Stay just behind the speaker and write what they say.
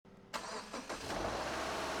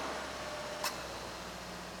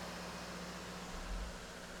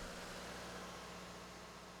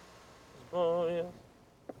Oh, yeah.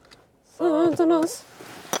 Satanas,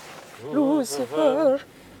 Lucifer.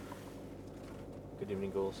 Good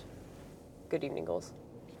evening, ghouls. Good evening, ghouls.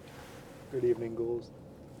 Good evening, ghouls.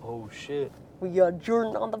 Oh, shit. We got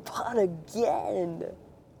Jordan on the pod again.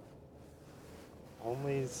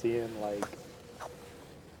 Only seeing, like...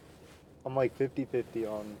 I'm like 50-50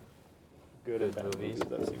 on good and Good bad movies.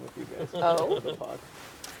 movies I've seen with you guys. Oh. For the pod.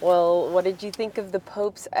 Well, what did you think of the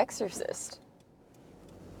Pope's Exorcist?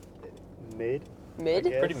 Mid? Mid? I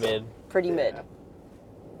guess. Pretty mid. Pretty Yeah. mid.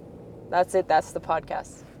 That's it. That's the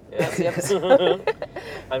podcast. Yeah. That's the episode.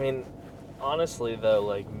 I mean, honestly, though,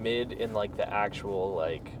 like, mid in, like, the actual,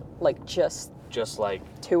 like... Like, just like...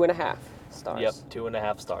 2.5 stars. Yep,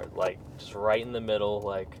 2.5 stars. Like, just right in the middle,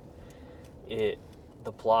 like...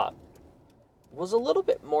 The plot was a little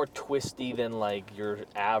bit more twisty than, like, your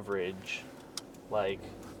average, like...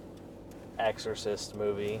 Exorcist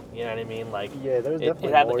movie, you know what I mean? Like, Yeah, there's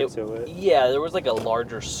definitely more to it. Yeah, there was like a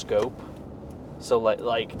larger scope. So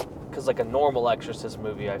like, because like a normal Exorcist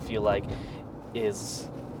movie, I feel like is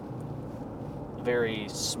very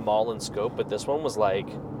small in scope, but this one was like,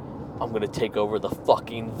 I'm gonna take over the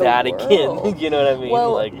fucking Vatican. world. You know what I mean?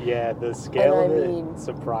 Well, like, Yeah, the scale And of I it mean-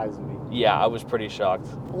 surprised me. yeah, I was pretty shocked.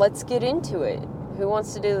 Let's get into it. Who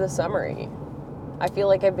wants to do the summary? I feel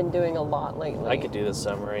like I've been doing a lot lately. I could do this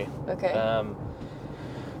summary. Okay.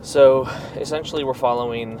 So essentially, we're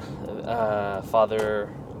following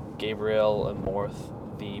Father Gabriel Amorth,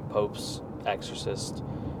 the Pope's exorcist,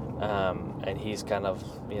 and he's kind of,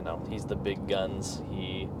 he's the big guns.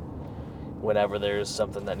 Whenever there's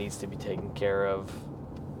something that needs to be taken care of,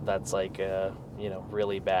 that's like,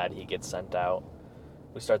 really bad, he gets sent out.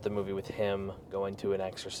 We start the movie with him going to an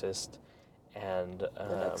exorcist, and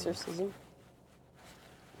An exorcism.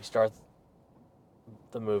 we start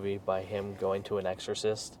the movie by him going to an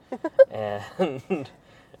exorcist, and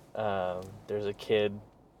there's a kid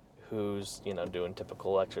who's doing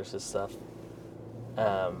typical exorcist stuff,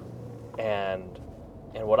 and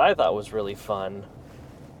what I thought was really fun,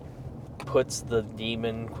 puts the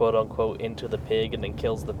demon, quote unquote, into the pig and then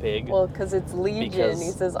kills the pig. Well, because it's Legion.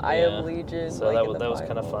 He says, "I am Legion." So like that was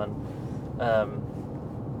kind of fun.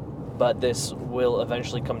 But this will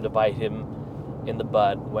eventually come to bite him in the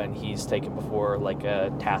butt when he's taken before like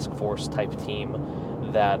a task force type team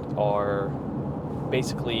that are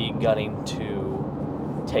basically gunning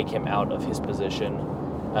to take him out of his position.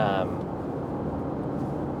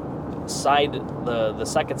 The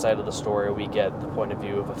second side of the story, we get the point of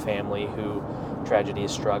view of a family who tragedy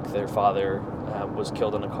has struck. Their father was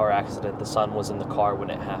killed in a car accident. The son was in the car when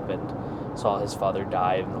it happened, saw his father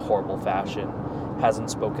die in a horrible fashion, hasn't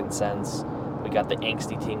spoken since. We got the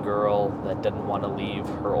angsty teen girl that didn't want to leave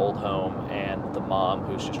her old home, and the mom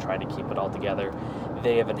who's just trying to keep it all together.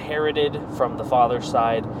 They have inherited from the father's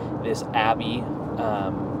side this abbey,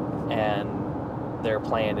 and their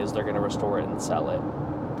plan is they're going to restore it and sell it.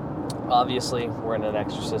 Obviously, we're in an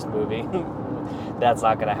Exorcist movie. That's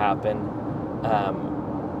not going to happen.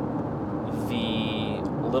 The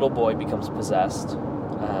little boy becomes possessed,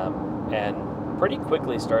 and pretty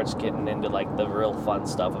quickly starts getting into like the real fun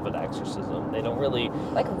stuff of an exorcism. They don't really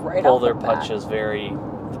Like right pull off their the bat. punches very.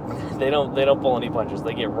 They don't pull any punches.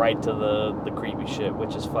 They get right to the creepy shit,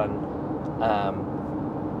 which is fun.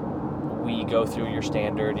 We go through your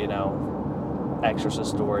standard, exorcist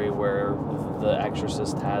story where the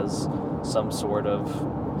exorcist has some sort of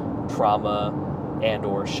trauma and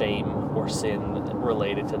or shame or sin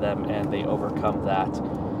related to them, and they overcome that.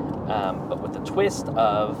 But with the twist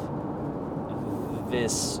of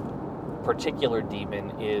this particular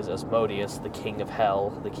demon is Asmodeus, the king of hell,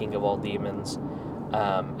 the king of all demons,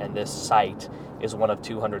 and this site is one of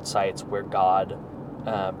 200 sites where God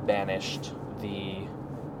banished the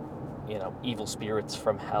evil spirits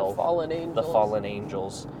from hell, The fallen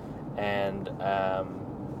angels. And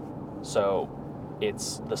so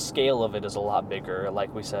the scale of it is a lot bigger,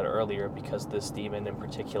 like we said earlier, because this demon in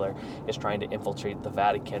particular is trying to infiltrate the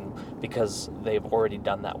Vatican, because they've already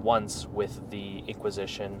done that once with the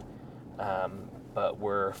Inquisition, but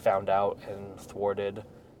were found out and thwarted,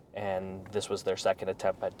 and this was their second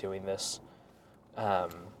attempt at doing this.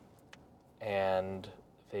 And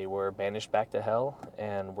they were banished back to hell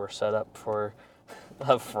and were set up for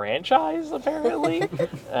a franchise, apparently.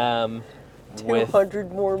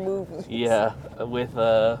 200 more movies. Yeah, with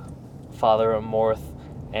Father Amorth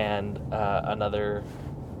and another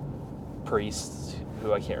priest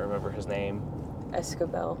who I can't remember his name.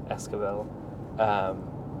 Escobel.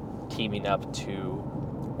 Teaming up to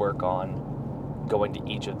work on going to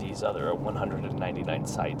each of these other 199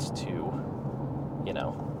 sites to,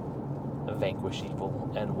 vanquish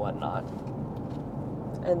evil and whatnot.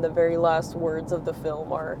 And the very last words of the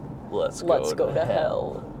film are, Let's go to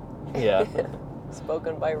hell. Yeah.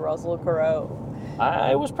 Spoken by Russell Crowe.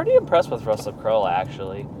 I was pretty impressed with Russell Crowe,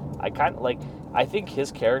 actually. I think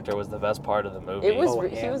his character was the best part of the movie. He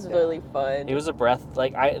was hands down. really fun. He was a breath,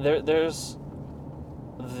 there's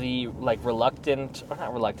the, reluctant, or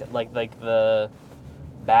not reluctant, like the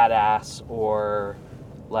badass, or,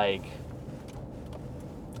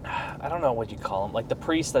 I don't know what you call him, the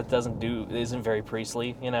priest that isn't very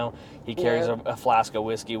priestly, he carries a flask of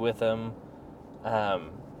whiskey with him.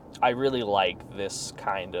 I really like this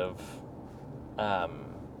kind of,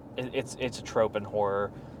 it's a trope in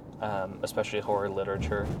horror, especially horror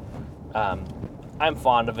literature. I'm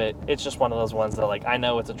fond of it. It's just one of those ones that, I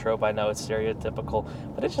know it's a trope, I know it's stereotypical,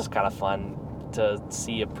 but it's just kind of fun to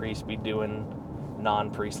see a priest be doing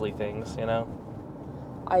non-priestly things,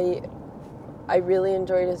 I really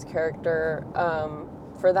enjoyed his character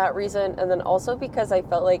for that reason, and then also because I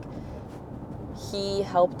felt like he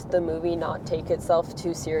helped the movie not take itself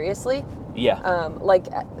too seriously. Yeah.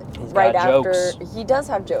 He's right after jokes. He does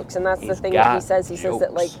have jokes, and that's the thing that he says. He says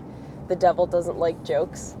that the devil doesn't like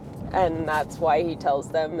jokes, and that's why he tells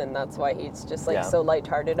them, and that's why he's just so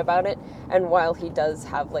lighthearted about it. And while he does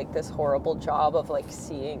have this horrible job of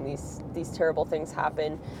seeing these terrible things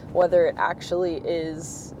happen, whether it actually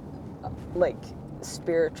is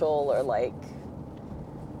spiritual or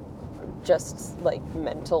just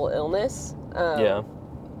mental illness,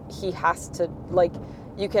 he has to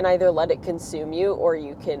you can either let it consume you, or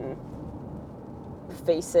you can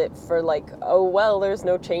face it for oh well, there's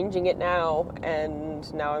no changing it now,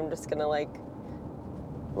 and now I'm just gonna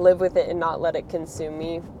live with it and not let it consume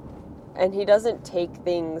me. And he doesn't take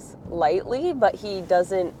things lightly, but he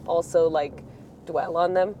doesn't also dwell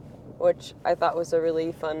on them, which I thought was a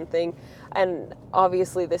really fun thing. And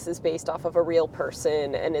obviously this is based off of a real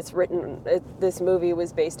person, and this movie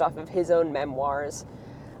was based off of his own memoirs.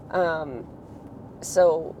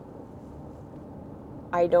 So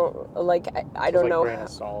I don't I don't know. Grain of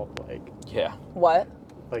salt, yeah. What?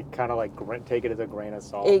 Kind of take it as a grain of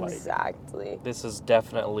salt. Exactly. This is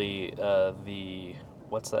definitely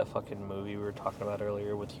what's that fucking movie we were talking about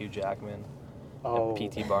earlier with Hugh Jackman? Oh.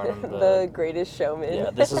 P.T. Barnum. The Greatest Showman.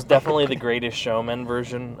 Yeah, this is definitely the Greatest Showman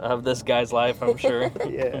version of this guy's life, I'm sure.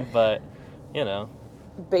 Yeah. But,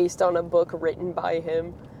 based on a book written by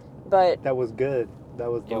him. But that was good.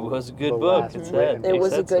 It was a good book. It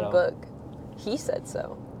was a good book. He said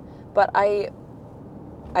so. But I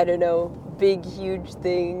don't know, big, huge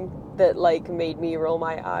thing that made me roll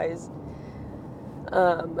my eyes.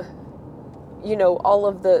 All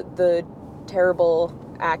of the terrible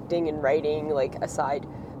acting and writing aside,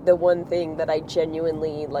 the one thing that I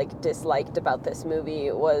genuinely disliked about this movie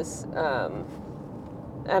was,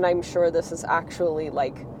 and I'm sure this is actually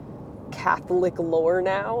Catholic lore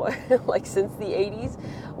now, since the 80s,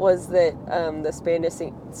 was that the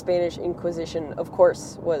Spanish Inquisition, of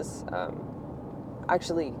course, was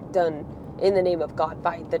actually done in the name of God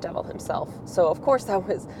by the devil himself. So of course that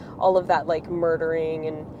was all of that murdering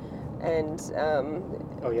and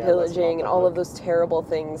pillaging and all of those terrible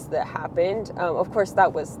things that happened. Of course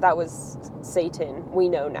that was Satan. We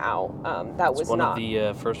know now that was one of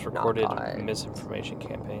the first recorded God. Misinformation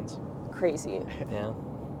campaigns. Crazy. Yeah.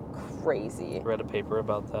 Crazy. I read a paper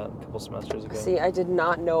about that a couple semesters ago. See, I did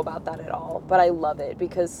not know about that at all, but I love it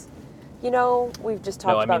because, we've just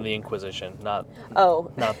talked about... No, I mean the Inquisition, not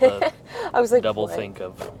the I was doublethink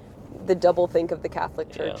of... The doublethink of the Catholic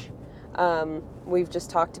Church. Yeah. We've just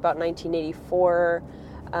talked about 1984.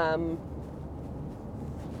 Go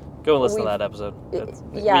and listen to that episode.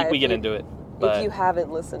 We get into it. But if you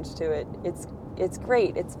haven't listened to it, it's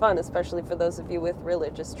great. It's fun, especially for those of you with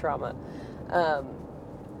religious trauma.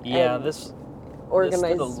 This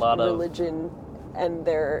organized a lot religion and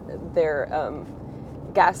their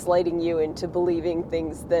gaslighting you into believing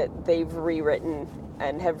things that they've rewritten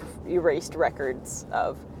and have erased records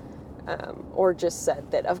of, or just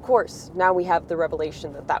said that, of course, now we have the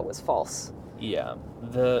revelation that was false. Yeah,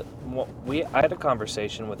 I had a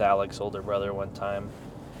conversation with Alex's older brother one time,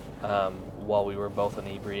 while we were both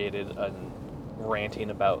inebriated and ranting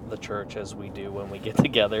about the church as we do when we get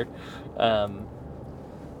together.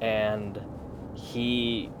 And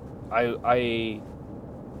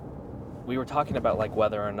we were talking about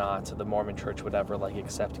whether or not the Mormon church would ever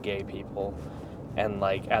accept gay people. And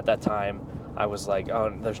at that time I was oh,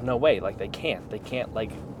 there's no way, they can't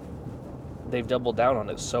they've doubled down on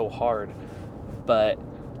it so hard. But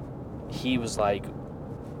he was like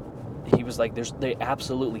they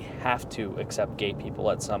absolutely have to accept gay people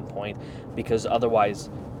at some point, because otherwise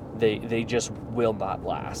they just will not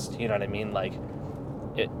last. You know what I mean?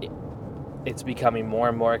 it's becoming more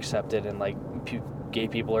and more accepted, and like gay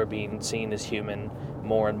people are being seen as human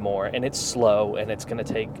more and more, and it's slow and it's going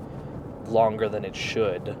to take longer than it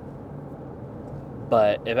should,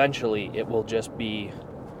 but eventually it will just be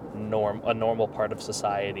a normal part of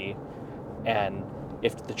society. And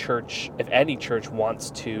if any church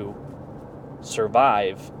wants to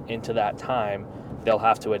survive into that time, they'll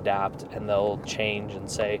have to adapt and they'll change and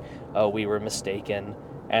say, oh, we were mistaken.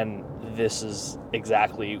 And this is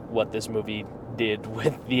exactly what this movie did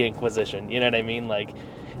with the Inquisition. You know what I mean? Like,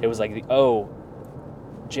 it was like, oh,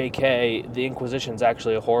 JK, the Inquisition's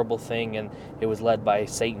actually a horrible thing and it was led by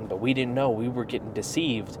Satan, but we didn't know. We were getting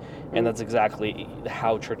deceived. And that's exactly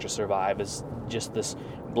how churches survive, is just this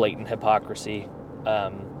blatant hypocrisy.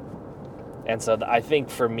 And so I think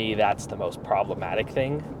for me, that's the most problematic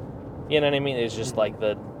thing. You know what I mean? It's just like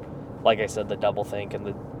like I said, the doublethink and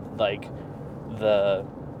the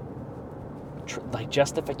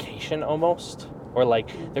justification almost, or like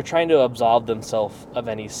they're trying to absolve themselves of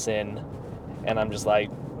any sin, and I'm just like,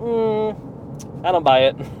 I don't buy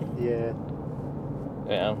it. Yeah.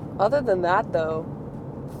 Yeah. Other than that, though,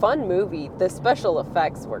 fun movie. The special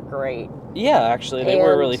effects were great. Yeah, actually, they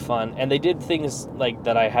were And- really fun, and they did things like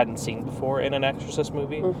that I hadn't seen before in an Exorcist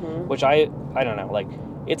movie, which I don't know, like,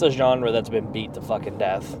 it's a genre that's been beat to fucking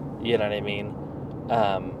death. You know what I mean?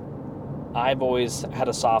 I've always had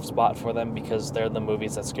a soft spot for them because they're the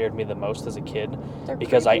movies that scared me the most as a kid. They're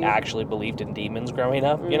Because creepy. I actually believed in demons growing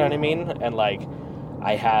up. You know what I mean? And like,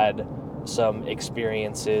 I had some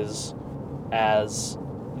experiences as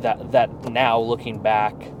that now looking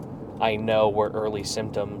back, I know were early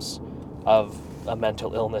symptoms of a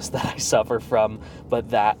mental illness that I suffer from, but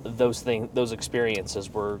those experiences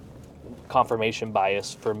were confirmation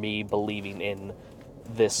bias for me believing in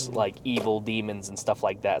this like evil demons and stuff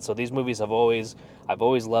like that. So these movies I've always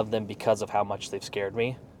loved them because of how much they've scared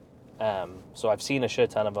me. So I've seen a shit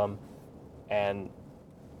ton of them, and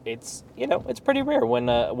it's it's pretty rare when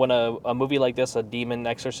a movie like this, a demon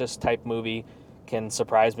exorcist type movie, can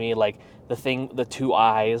surprise me. Like the two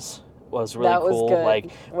eyes was really That was cool. good.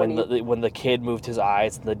 Like When when the kid moved his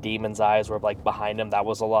eyes and the demon's eyes were like behind him, that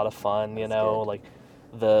was a lot of fun. You know, good. like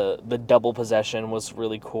the double possession was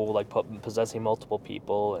really cool. Like possessing multiple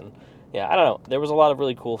people, and yeah, I don't know. There was a lot of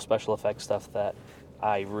really cool special effects stuff that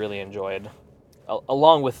I really enjoyed,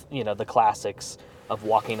 along with the classics of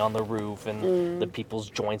walking on the roof and the people's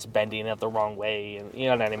joints bending at the wrong way, and you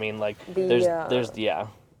know what I mean. Like there's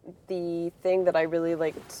the thing that I really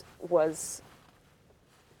liked was,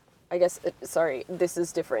 I guess, sorry, this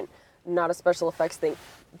is different, not a special effects thing.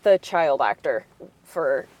 The child actor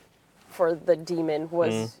for the demon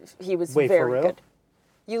was he was Wait, for very real? good.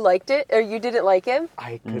 You liked it, or you didn't like him?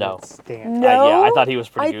 I couldn't No. stand No. yeah, I thought he was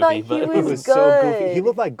pretty I thought goofy, he but He was was so goofy. good. He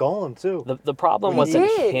looked like Gollum too. the problem He wasn't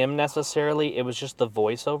did. him necessarily. It was just the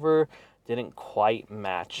voiceover didn't quite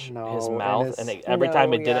match his No, and mouth, and it's- every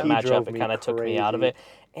time it No, didn't yeah. match He up, drove it me kind of took me out of it.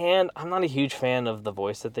 crazy. And I'm not a huge fan of the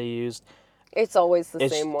voice that they used. It's always the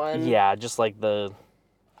It's, same one. Yeah, just like the.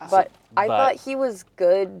 But I but- thought he was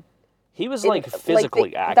good. He was in- like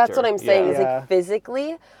physically actor. That's what I'm saying. Is Yeah. like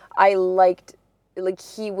physically, I liked, like,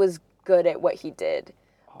 he was good at what he did.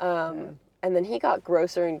 And then he got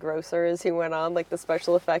grosser and grosser as he went on. Like the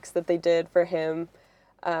special effects that they did for him,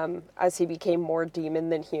 as he became more demon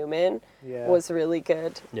than human, Yeah. was really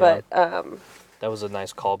good. Yeah. But That was a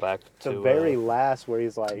nice callback to The very last where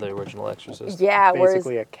he's like the original Exorcist. yeah, whereas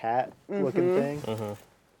basically a cat looking thing. Mm-hmm. it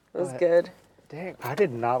was good. Dang, I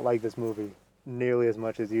did not like this movie nearly as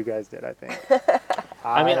much as you guys did, I think.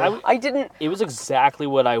 I mean, I didn't. it was exactly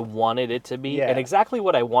what I wanted it to be, Yeah. and exactly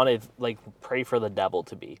what I wanted, like, Pray for the Devil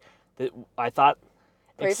to be. I thought.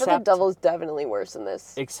 Pray for the Devil's definitely worse than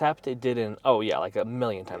this. Except it didn't. Oh yeah, like a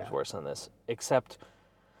million times worse than this. Except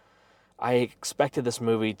I expected this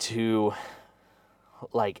movie to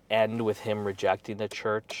like end with him rejecting the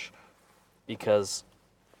church, because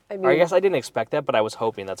I or mean, I guess I didn't expect that, but I was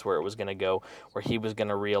hoping that's where it was going to go, where he was going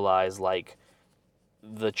to realize like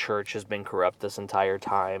the church has been corrupt this entire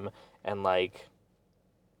time, and like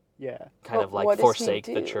Yeah. kind But of like what does he forsake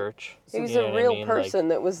the do? church. he was You know a what I real mean? Like, person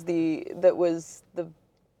that was the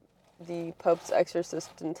Pope's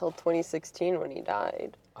exorcist until 2016 when he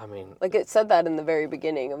died. I mean, Like it said that in the very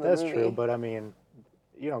beginning of the That's movie. true, but I mean,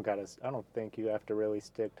 you don't gotta. I don't think you have to really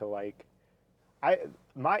stick to like.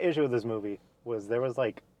 My issue with this movie was there was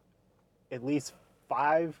like, at least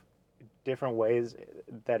 5 different ways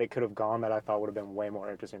that it could have gone that I thought would have been way more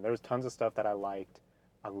interesting. There was tons of stuff that I liked.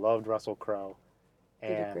 I loved Russell Crowe, He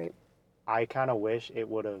did and great. I kind of wish it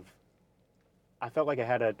would have I felt like I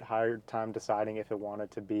had a hard time deciding if it wanted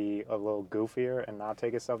to be a little goofier and not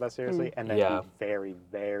take itself that seriously, and then Yeah. be very,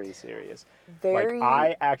 very serious. Very. Like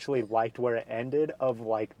I actually liked where it ended of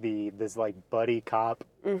like this like buddy cop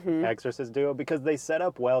exorcist duo, because they set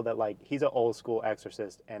up well that like he's an old school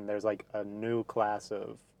exorcist and there's like a new class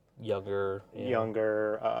of Younger. Yeah.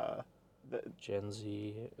 younger. Gen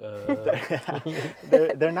Z.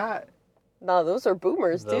 They're not. No, those are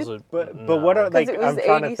boomers, Those dude. would, But what are 'Cause like? it was I'm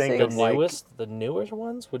trying to think 86. of the like. newest? The newer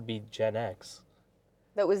ones would be Gen X.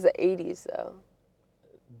 That was the 80s, though.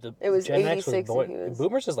 It was Gen X 86 was and he was-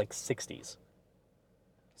 Boomers is like 60s.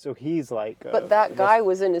 So he's like. But that guy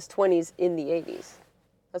was in his 20s in the 80s.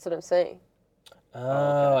 That's what I'm saying.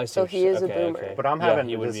 Oh, I see. So what he you're- is a okay, boomer. okay. But I'm Yeah, having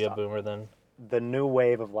he would this- be a boomer then. The new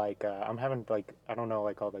wave of like I'm having like I don't know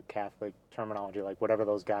like all the Catholic terminology, like whatever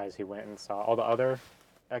those guys he went and saw, all the other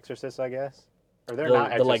exorcists, I guess, or they're not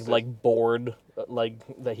The exorcists. like board like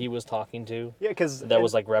that he was talking to. Yeah, because That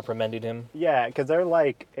was like reprimanding him. yeah, because they're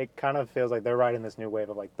like it kind of feels like they're riding this new wave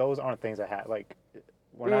of like those aren't things that like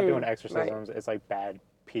we're not doing exorcisms. It's like bad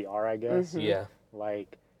PR, I guess. Yeah.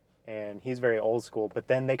 Like, and he's very old school, but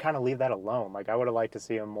then they kind of leave that alone. Like I would have liked to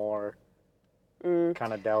see him more.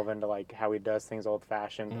 Kind of delve into like how he does things old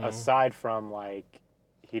fashioned, aside from like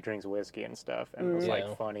he drinks whiskey and stuff and it was Yeah.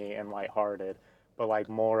 like funny and lighthearted, but like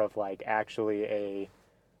more of like actually a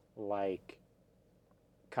like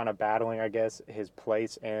kind of battling, I guess, his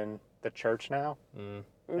place in the church now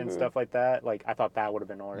and stuff like that. Like I thought that would have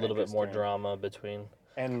been more A little bit more interesting. drama between.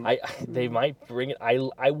 And They might bring it.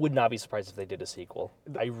 I would not be surprised if they did a sequel.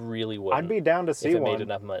 I really would. I'd be down to see if it one. made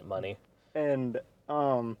enough money. And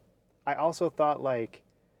I also thought like,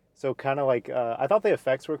 so kind of like I thought the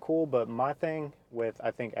effects were cool, but my thing with I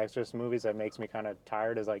think Exorcist movies that makes me kind of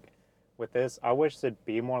tired is like with this, I wish it'd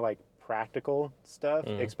be more like practical stuff,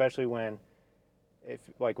 especially when if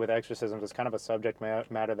like with exorcisms, it's kind of a subject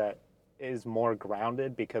matter that is more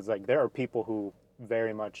grounded because like there are people who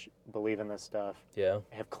very much believe in this stuff, Yeah.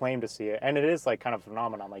 have claimed to see it, and it is like kind of a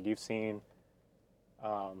phenomenon. Like you've seen.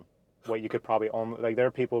 What you could probably only like there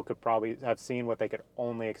are people who could probably have seen what they could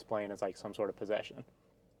only explain as like some sort of possession,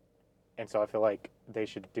 and so I feel like they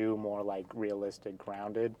should do more like realistic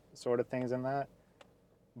grounded sort of things in that.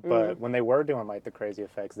 But when they were doing like the crazy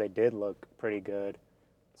effects, they did look pretty good.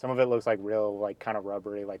 Some of it looks like real like kind of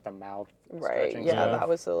rubbery, like the mouth Right. stretching Yeah, stuff that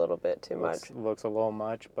was a little bit too much. looks a little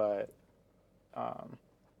much, but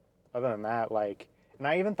other than that, like, and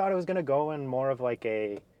I even thought it was gonna go in more of like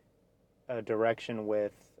a direction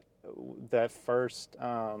with that first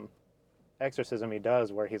exorcism he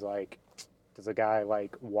does, where he's like, does a guy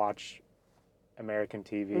like watch American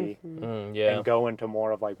TV Yeah. and go into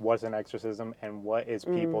more of like what's an exorcism and what is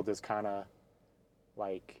people just kind of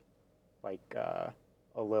like a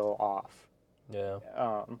little off. Yeah.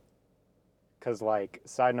 Because like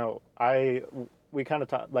side note, we kind of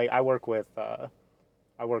talk like I work with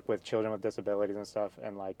children with disabilities and stuff,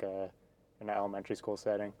 and like in an elementary school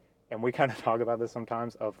setting, and we kind of talk about this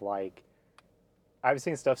sometimes of like I've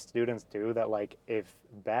seen stuff students do that like if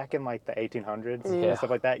back in like the 1800s Yeah. and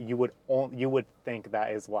stuff like that, you would think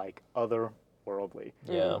that is like otherworldly.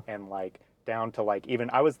 Yeah. And like down to like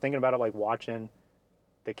even I was thinking about it like watching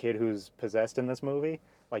the kid who's possessed in this movie,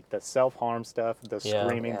 like the self-harm stuff, the Yeah.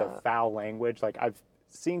 screaming, the Yeah. foul language. Like I've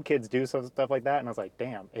seen kids do some stuff like that, and I was like,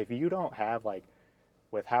 damn, if you don't have like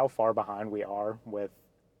with how far behind we are with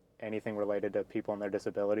anything related to people and their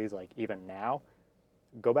disabilities, like even now,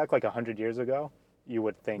 go back like 100 years ago, you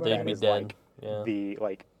would think They'd that be is dead. like Yeah. the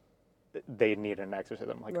like they need an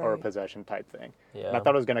exorcism like or a Right. possession type thing. Yeah. And I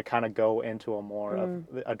thought it was going to kind of go into a more of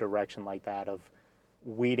a direction like that of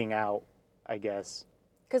weeding out, I guess.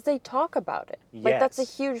 Because they talk about it. Like that's a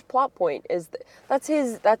Yes. huge plot point. That's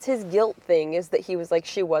his guilt thing is that he was like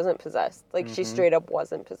she wasn't possessed. Like she straight up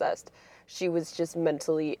wasn't possessed. She was just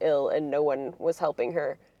mentally ill and no one was helping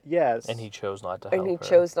her. Yes. And he chose not to help And he her.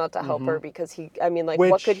 chose not to help her because what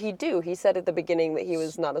Which- could he do? He said at the beginning that he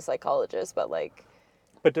was not a psychologist, but like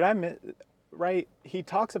But did I miss right? He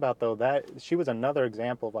talks about though that she was another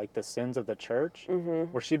example of like the sins of the church,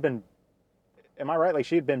 where she'd been. Am I right? Like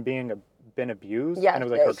she'd been been abused, yeah, and it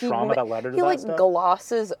was like her he trauma that led her to he that like stuff.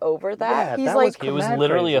 glosses over that. Yeah, He's that like was It was mad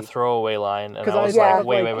literally a crazy. throwaway line, and 'Cause I I was was yeah, like,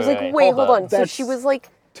 wait, he's like, wait, hold on. So she was like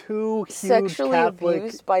two huge sexually Catholic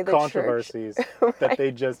abused by the church. controversies that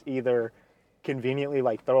they just either conveniently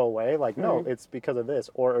like throw away, like no, it's because of this,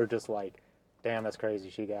 or just like, damn, that's crazy.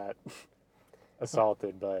 She got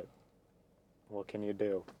assaulted, but what can you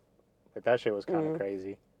do? Like that shit was kind of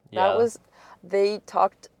crazy. Yeah. They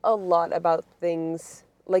talked a lot about things,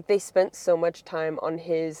 like they spent so much time on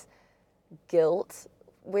his guilt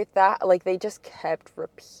with that, like, they just kept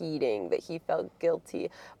repeating that he felt guilty,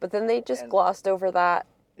 but then they just glossed over that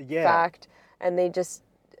fact, and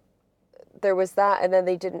there was that, and then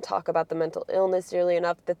they didn't talk about the mental illness nearly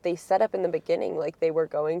enough that they set up in the beginning like they were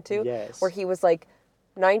going to, where he was like,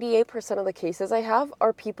 98% of the cases I have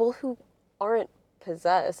are people who aren't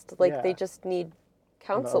possessed, like, they just need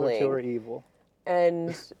counseling. The other two are evil.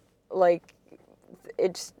 And, like,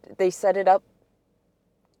 they set it up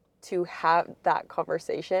to have that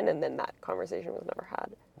conversation, and then that conversation was never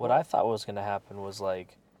had. What I thought was going to happen was,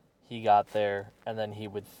 like, he got there, and then he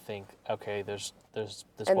would think, okay, this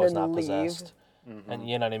boy's not possessed. Mm-hmm. And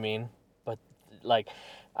you know what I mean? But, like,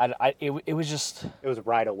 it was just... It was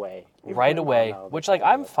right away. Right away, which, like,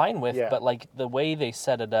 I'm fine with, but, like, the way they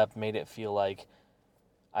set it up made it feel like,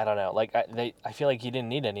 I don't know, like, I feel like you didn't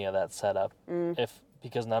need any of that setup,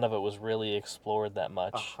 because none of it was really explored that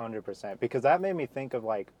much. 100%. Because that made me think of,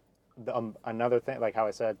 like, another thing, like how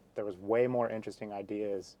I said, there was way more interesting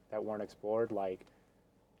ideas that weren't explored, like,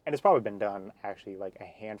 and it's probably been done actually like a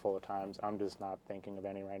handful of times. I'm just not thinking of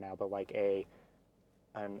any right now, but like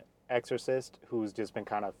an exorcist who's just been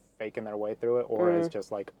kind of faking their way through it, or has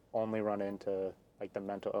just like only run into like the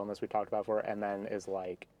mental illness we talked about before, and then is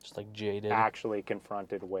like just like jaded, actually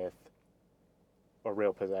confronted with a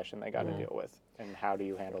real possession they got to deal with, and how do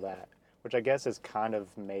you handle that? Which I guess is kind of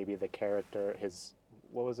maybe the character,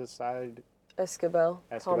 what was his side? Escobar,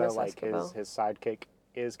 Thomas like Escobar. his sidekick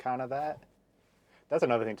is kind of that. That's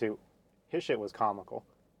another thing too. His shit was comical.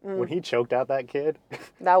 When he choked out that kid.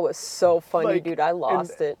 That was so funny, like, dude. I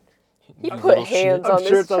lost it. He You put little hands shit. on I'm sure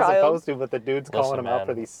this it's not child. supposed to, but the dude's calling him out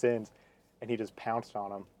for man. these sins, and he just pounced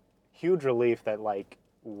on him. Huge relief that like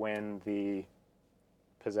when the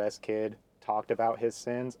possessed kid talked about his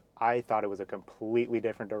sins, I thought it was a completely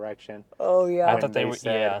different direction. Oh yeah. I thought they were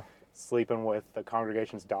sleeping with the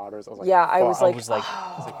congregation's daughters. I was like, yeah, I was like,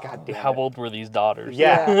 God damn it. how old were these daughters?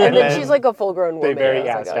 Yeah. And then she's like a full-grown woman. They very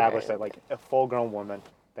I was like, established okay. that like a full-grown woman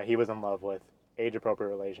that he was in love with, age-appropriate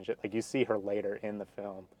relationship. Like you see her later in the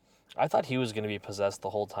film. I thought he was going to be possessed the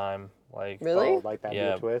whole time. Like, Really? Oh, like that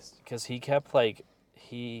Yeah. new twist. because he kept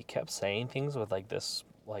saying things with like this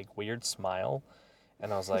like weird smile,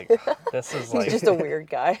 and I was like, this is like He's just a weird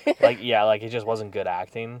guy. like like it just wasn't good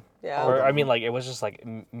acting. Yeah. Or I mean, like it was just like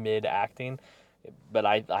mid acting. But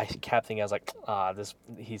I kept thinking, I was like,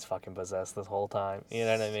 he's fucking possessed this whole time. You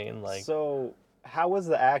know what I mean? Like, So how was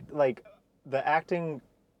the acting?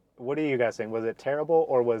 What are you guys saying? Was it terrible,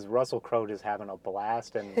 or was Russell Crowe just having a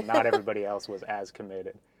blast and not everybody else was as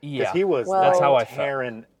committed? yeah, He was. Well, that's how I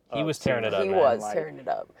tearing. felt. He was tearing it up. He man. was Like, tearing it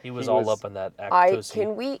up. He was he all was- up in that act.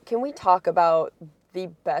 Can we talk about the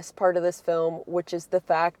best part of this film, which is the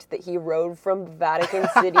fact that he rode from Vatican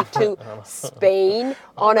City to Spain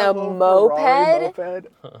on a Ferrari moped? That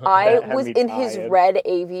I had was me in his tired. red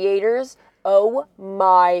aviators. Oh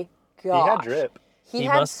my He gosh. had drip. He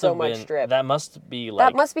had must so have much been, drip. That must be like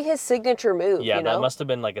That must be his signature move, yeah, you know? that must have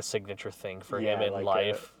been like a signature thing for him Yeah, in like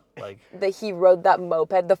life. Like That he rode that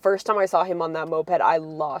moped. The first time I saw him on that moped, I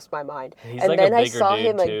lost my mind. he's and like then a I bigger saw dude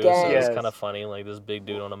him too, again. so Yes. it's kind of funny, like this big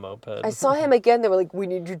dude on a moped. I saw him again. They were like, "We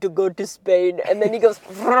need you to go to Spain," and then he goes.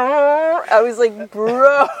 I was like,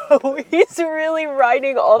 "Bro, he's really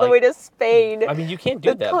riding all the Like, way to Spain." I mean, you can't do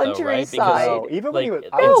the that though, right? countryside. No, even when he was,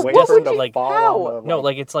 I it's was what waiting for would him you- to fall how? on the. No,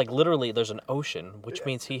 like it's like literally there's an ocean, which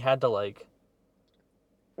means he had to like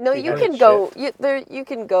No, He you had a can go. You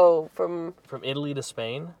can go from. from Italy to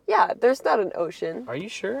Spain. Yeah, there's not an ocean. Are you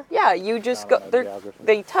sure? Yeah, you just I go. don't know geography.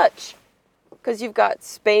 They touch, because you've got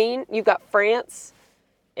Spain, you've got France,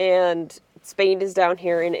 and Spain is down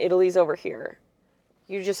here, and Italy's over here.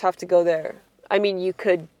 You just have to go there. I mean, you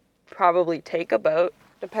could probably take a boat.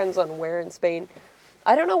 Depends on where in Spain.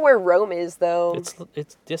 I don't know where Rome is though.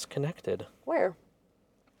 It's disconnected. Where?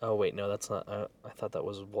 Oh wait, no, that's not. I thought that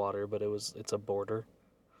was water, but it's a border.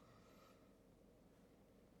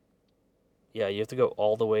 Yeah, you have to go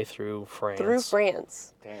all the way through France. Through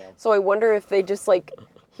France. Damn. So I wonder if they just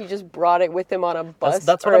he just brought it with him on a bus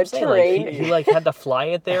That's or what a I'm saying. train. Like, he like had to fly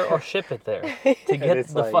it there or ship it there to get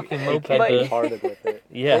it's the like, fucking he moped. can't be To, parted with it.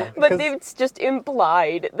 yeah, But Because- it's just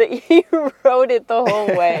implied that he rode it the whole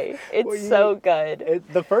way. It's Well, so good.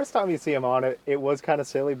 The first time you see him on it, it was kind of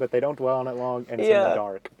silly, but they don't dwell on it long, and it's in Yeah. the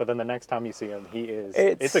dark. But then the next time you see him, he is.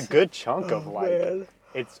 It's- It's a good chunk of like. man.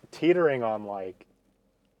 It's teetering on like.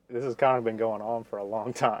 This has kind of been going on for a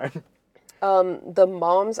long time. The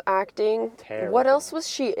mom's acting. Terrible. What else was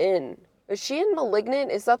she in? Is she in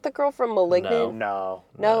Malignant? Is that the girl from Malignant? No.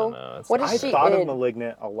 No. it's What not. is I she thought in? of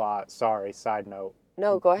 *Malignant* a lot. Sorry, side note.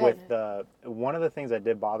 No, go ahead. With one of the things that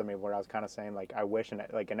did bother me, where I was kind of saying like I wish an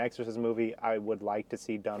Exorcist movie I would like to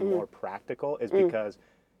see done more practical, is because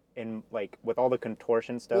in like with all the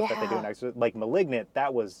contortion stuff that they do in Yeah. Exorcist, like Malignant,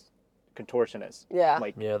 that was contortionist. Yeah.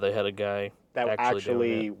 Like Yeah, they had a guy that doing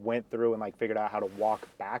actually it. went through and like figured out how to walk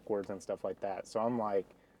backwards and stuff like that. So I'm like,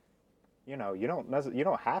 you know, you don't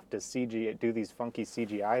have to do these funky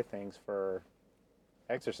CGI things for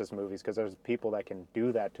Exorcist movies because there's people that can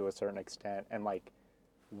do that to a certain extent, and like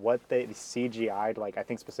what they CGI'd, like I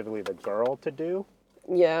think specifically the girl to do,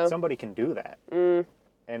 Yeah. somebody can do that,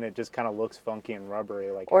 and it just kind of looks funky and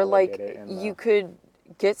rubbery, like Or how they like did it in you could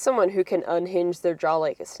get someone who can unhinge their jaw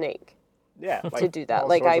like a snake yeah, to like do that. all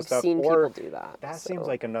Like sorts of I've stuff. seen Or people do that. that so. seems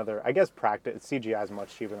like another. I guess CGI is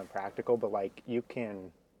much cheaper than practical, but like you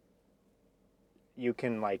can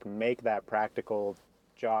like make that practical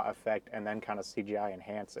jaw effect and then kind of CGI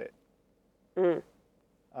enhance it.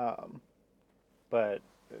 But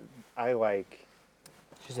I like.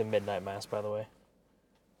 She's in Midnight Mass, by the way.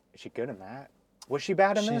 Is she good in that? Was she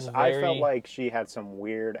bad in She's this? I felt very- like she had some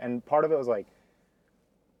weird, and part of it was like,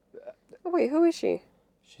 Oh, wait, who is she?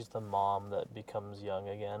 She's the mom that becomes young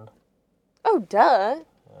again. Oh, duh.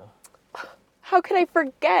 How could I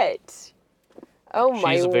forget? Oh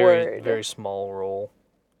my She's a very, word. very small role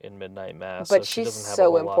in Midnight Mass. But so she she's doesn't have a so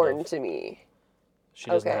whole important lot of, to me. She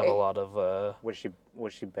doesn't have a Okay. lot of.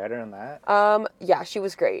 was she better in that? Yeah, she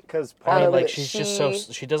was great. Because I part mean, of like it, she's just so.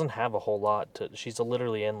 She doesn't have a whole lot to. She's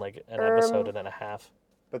literally in like an episode and a half.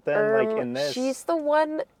 but then like in this, She's the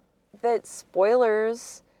one that,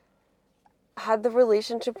 spoilers, had the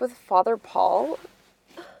relationship with Father Paul.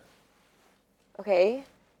 Okay.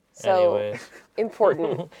 So Anyway,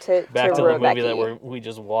 important to back to the movie that Rebecca. we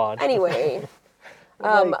just watched. Anyway,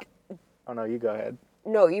 like, oh no, you go ahead.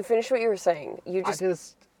 no, you finish what you were saying. You I just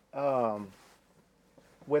just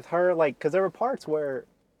with her, like, because there were parts where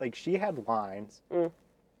like she had lines.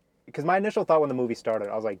 Because my initial thought when the movie started,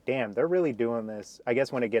 I was like, damn, they're really doing this. I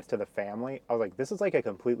guess when it gets to the family, I was like, this is like a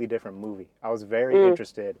completely different movie. I was very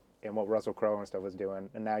interested in what Russell Crowe and stuff was doing.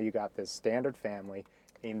 And now you got this standard family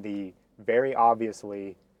in the very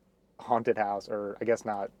obviously haunted house, or I guess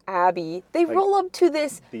not Abby. They roll up to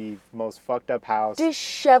this the most fucked up house.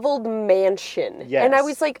 disheveled mansion. Yes. And I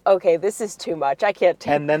was like, okay, this is too much. I can't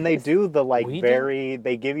take And then they do the like We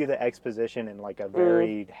they give you the exposition in like a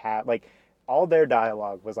very like all their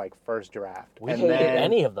dialogue was like first draft. We and hated then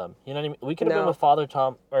any of them. You know what I mean? We could have No. been with Father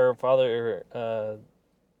Tom or Father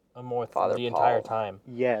Amorth Father the Paul. entire time.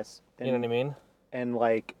 yes, You know what I mean? and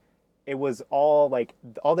like it was all like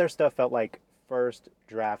all their stuff felt like first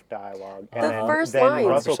draft dialogue. And The then, first then lines.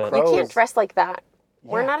 Russell 100%. Crowe You can't dress like that.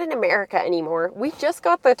 We're Yeah. not in America anymore. We just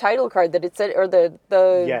got the title card that it said, or the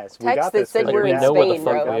Yes, we text got that this. said 'cause we're your in dad know where the Spain,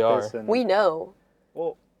 fuck bro. we are. this and- We know.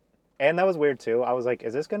 Well, and that was weird too. I was like,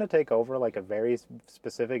 is this going to take over like a very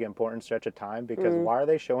specific, important stretch of time? Because why are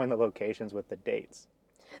they showing the locations with the dates?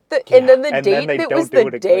 And then the And then date they that don't was do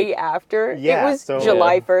the it, day like- after, Yeah, it was so-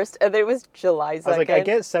 July Yeah. 1st, and then it was July 2nd. I was like, I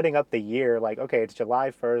get setting up the year, like, okay, it's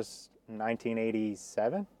July 1st,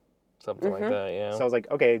 1987. Something like that, yeah. So I was like,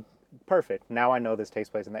 okay, perfect. Now I know this takes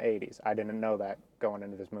place in the 80s. I didn't know that going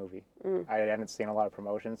into this movie. I hadn't seen a lot of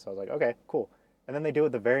promotions, so I was like, okay, cool. And then they do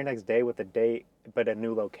it the very next day with the date, but a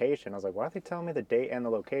new location. I was like, why are they telling me the date and the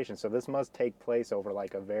location? So this must take place over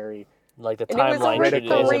like a very... Like the And it was timeline only should, is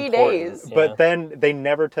 3 important. days. Yeah. But then they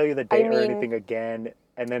never tell you the date or mean- anything again,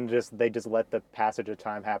 and then they just let the passage of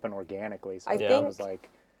time happen organically. So I I think- was like,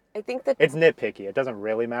 I think that it's nitpicky. It doesn't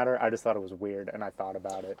really matter. I just thought it was weird, and I thought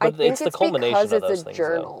about it. I But think it's the it's culmination because of it's those a things, though.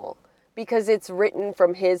 journal. Because it's written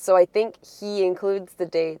from his, so I think he includes the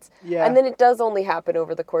dates. Yeah. And then it does only happen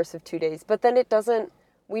over the course of 2 days. But then it doesn't,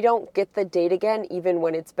 we don't get the date again even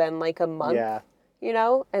when it's been like a month, Yeah. you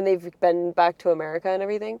know? And they've been back to America and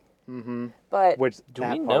everything. Mm-hmm. But Which Do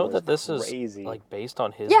that we part know was that this crazy. is like based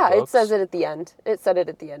on his yeah, books? it says it at the end. It said it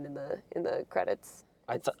at the end in the credits.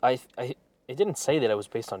 It didn't say that it was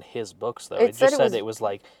based on his books though. It It said just it said was- it was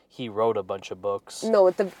like he wrote a bunch of books. No,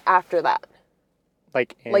 at the after that.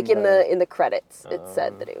 like In the credits, it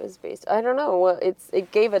said that it was based. I don't know. Well,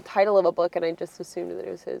 it gave a title of a book, and I just assumed that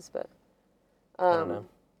it was his. But I don't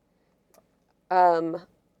know.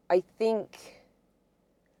 I think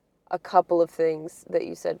a couple of things that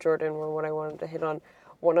you said, Jordan, were what I wanted to hit on.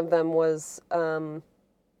 One of them was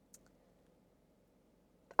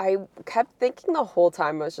I kept thinking the whole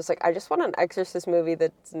time, I was just like, I just want an Exorcist movie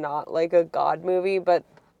that's not like a God movie, but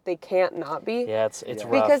they can't not be. Yeah, it's Yeah.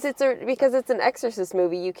 rough. Because it's an Exorcist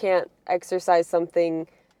movie, you can't exorcise something.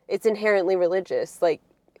 It's inherently religious. Like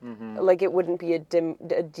it wouldn't be a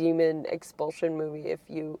demon expulsion movie if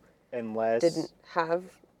you unless didn't have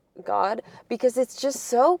God, because it's just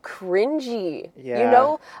so cringy. You Yeah.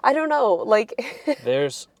 know, I don't know. Like,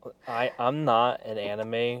 I'm not an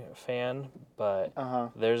anime fan, but Uh-huh.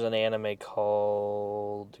 there's an anime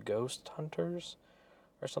called Ghost Hunters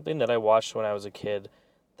or something that I watched when I was a kid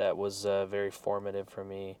that was very formative for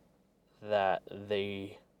me, that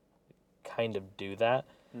they kind of do that.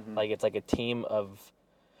 Mm-hmm. Like, it's like a team of,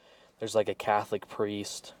 there's like a Catholic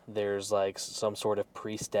priest, there's like some sort of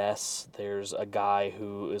priestess, there's a guy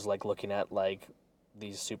who is like looking at like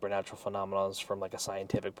these supernatural phenomena from like a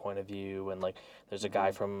scientific point of view, and like there's a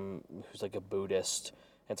guy from who's like a Buddhist,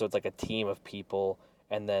 and so it's like a team of people,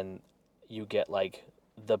 and then you get like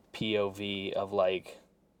the POV of like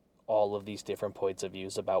all of these different points of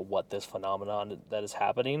views about what this phenomenon that is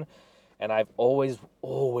happening. And I've always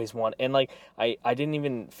wanted, and like I didn't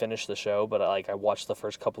even finish the show, but I watched the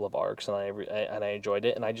first couple of arcs, and I enjoyed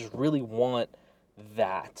it, and I just really want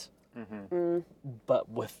that. But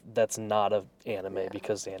that's not a anime,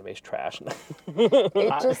 because the anime's trash.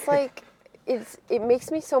 It just like it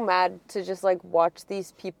makes me so mad to just like watch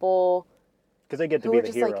these people Because they get to who be are the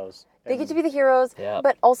just like heroes. they get to be the heroes, Yeah.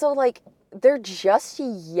 but also like they're just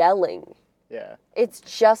yelling. Yeah. It's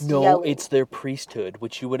just No, yelling. it's their priesthood,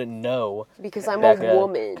 which you wouldn't know. Because I'm back a then,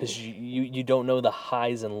 woman. because you don't know the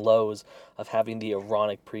highs and lows of having the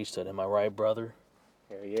Aaronic priesthood. Am I right, brother?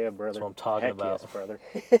 Yeah, brother. That's what I'm talking Heck about. Yes, brother.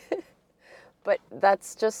 But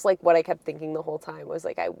that's just like what I kept thinking the whole time was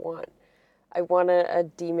like I want a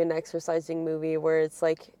demon exorcising movie where it's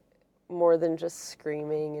like more than just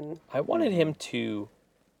screaming and I wanted him to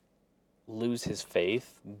lose his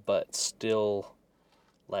faith, but still,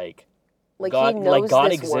 like God, he knows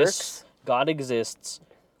God this exists. works. God exists,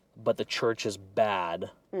 but the church is bad,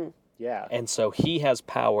 Yeah. and so he has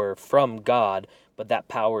power from God, but that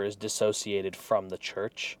power is dissociated from the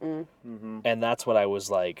church, and that's what I was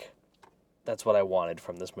like. That's what I wanted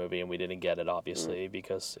from this movie, and we didn't get it, obviously,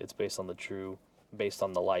 because it's based on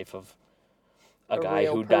the life of a guy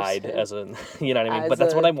real who died person. as a, you know what I mean? As But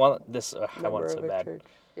that's what a I want. I want member it so of a bad. church.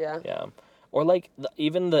 Yeah. Yeah, or like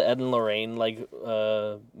even the Ed and Lorraine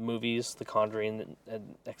movies, The Conjuring,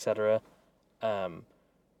 and etc.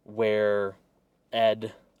 Where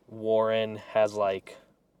Ed Warren has like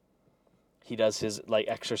he does his like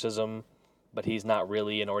exorcism, but he's not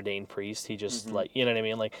really an ordained priest. He just like, you know what I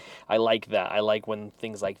mean? Like, I like that. I like when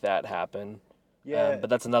things like that happen. Yeah. But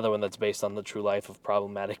that's another one that's based on the true life of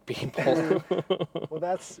problematic people.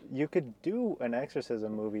 Well, you could do an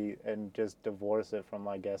exorcism movie and just divorce it from,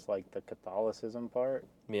 I guess, like the Catholicism part.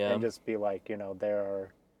 Yeah. And just be like, there are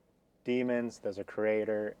demons, there's a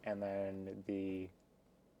creator, and then the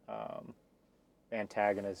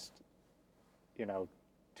antagonist,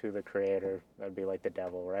 to the creator, that'd be like the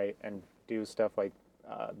devil, right? And do stuff like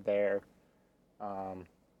there.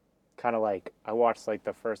 Kind of like, I watched like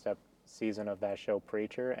the first season of that show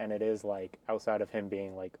Preacher, and it is like, outside of him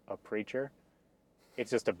being like a preacher, it's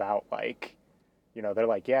just about like, they're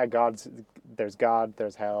like, yeah, there's God,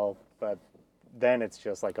 there's hell, but then it's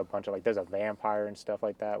just like a bunch of like, there's a vampire and stuff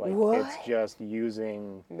like that. Like, What? it's just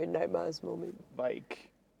using Midnight Mass moment. like,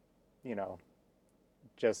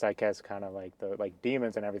 just I guess kind of like the like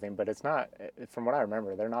demons and everything, but it's not. From what I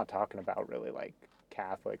remember, they're not talking about really like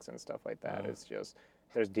Catholics and stuff like that. It's just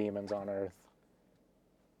there's demons on Earth.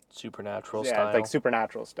 Supernatural Yeah, style. like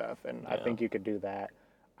supernatural stuff, and I think you could do that.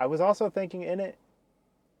 I was also thinking in it,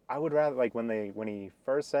 I would rather like when he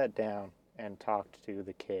first sat down and talked to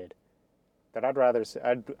the kid, that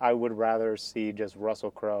I would rather see just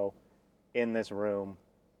Russell Crowe in this room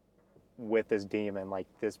with this demon, like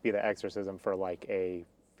this be the exorcism for like a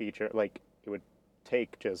feature. Like it would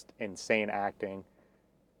take just insane acting,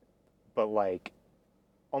 but like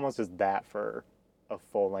almost as that for a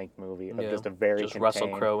full-length movie of just a very just contained, Russell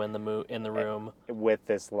Crowe in the room with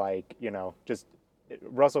this like just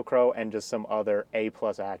Russell Crowe and just some other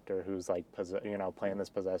A-plus actor who's like playing this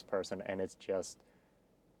possessed person, and it's just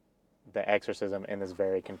the exorcism in this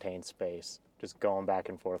very contained space, just going back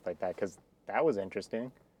and forth like that, because that was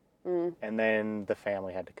interesting. And then the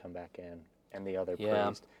family had to come back in, and the other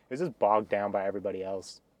priest. It was just bogged down by everybody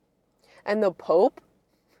else. And the Pope?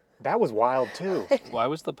 That was wild too. Why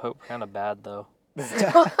was the Pope kind of bad though?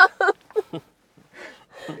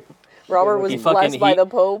 Robert was blessed by the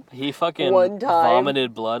Pope. He fucking one time.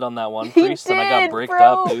 vomited blood on that one priest, He and I got did, bricked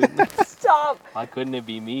bro. up, dude. Stop. Why couldn't it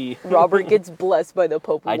be me? Robert gets blessed by the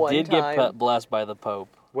Pope I one did time. get blessed by the Pope.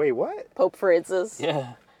 Wait, what? Pope Francis.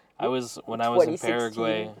 Yeah, when I was in 2016.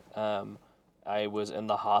 Paraguay. I was in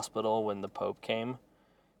the hospital when the Pope came.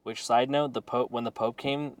 Which, side note, when the Pope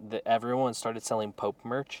came, everyone started selling Pope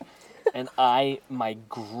merch, and my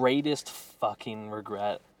greatest fucking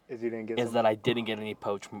regret Is you didn't get is that I didn't get any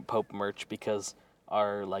Pope merch, because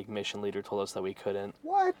our like mission leader told us that we couldn't.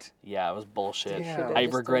 What? Yeah, it was bullshit. Damn. I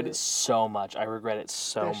just regret done it it. so much. I regret it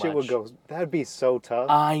so That much. shit would go. That'd be so tough.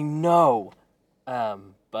 I know.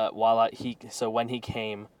 But when he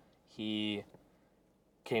came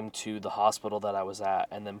to the hospital that I was at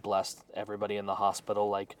and then blessed everybody in the hospital.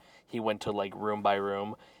 Like, he went to like room by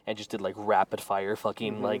room and just did like rapid fire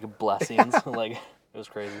fucking like blessings. Like, it was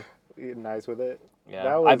crazy. You're nice with it. Yeah,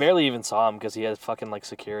 That I was- barely even saw him because he had fucking like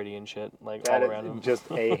security and shit like all That around him. just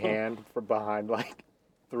a hand from behind, like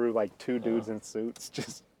through like two dudes in suits.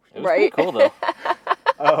 Just It was Right. pretty cool though.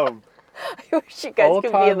 I wish you guys All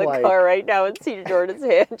could be in time, the like- car right now and see Jordan's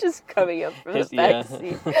hand just coming up from the back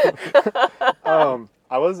seat.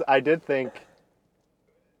 I did think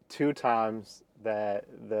 2 times that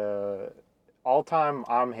the all-time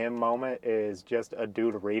I'm him moment is just a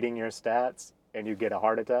dude reading your stats and you get a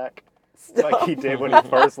heart attack. Like he did when he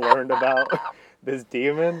first learned about this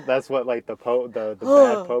demon. That's what like the bad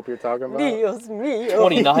pope you're talking about. Dios mío.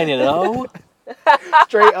 29-0,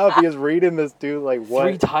 Straight up, he was reading this dude like what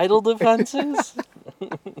 3 title defenses.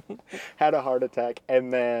 had a heart attack,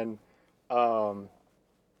 and then,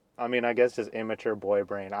 I mean, I guess just immature boy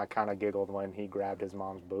brain. I kind of giggled when he grabbed his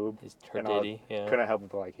mom's boob. Her And I ditty, yeah. couldn't help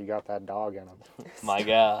but like he got that dog in him. My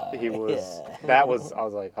God. He was. Yeah. That was. I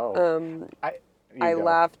was like, oh. I go.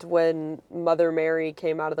 laughed when Mother Mary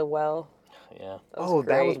came out of the well. Yeah. That was Oh,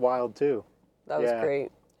 great. that was wild too. That was yeah.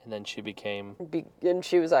 great. And then she became And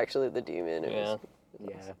she was actually the demon. It Yeah. was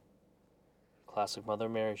Yeah. classic Mother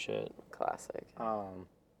Mary shit. classic.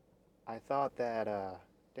 I thought that.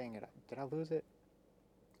 Dang it! Did I lose it?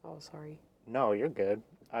 Oh, sorry. No, you're good.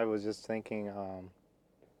 I was just thinking.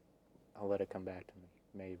 I'll let it come back to me.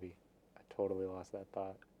 Maybe. I totally lost that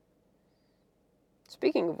thought.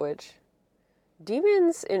 Speaking of which,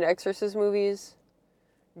 demons in Exorcist movies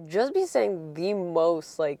just be saying the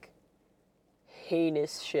most, like,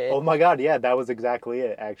 heinous shit. Oh my god, yeah, that was exactly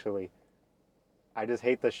it, actually. I just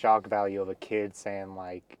hate the shock value of a kid saying,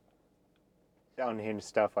 like, unhinged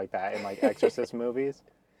stuff like that in, like, Exorcist movies,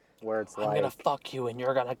 where it's I'm like... gonna fuck you and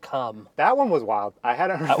you're gonna come. That one was wild. I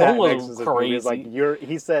hadn't heard That that, one in was Exorcist movies. Like, crazy.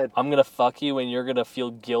 he said... I'm gonna fuck you and you're gonna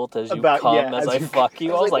feel guilt as you About- come yeah, as as I you fuck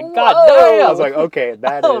you. I was like, whoa! God damn! I was like, okay,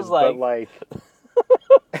 that I is, was but, like-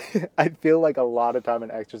 I feel like a lot of time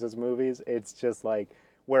in Exorcist movies, it's just, like,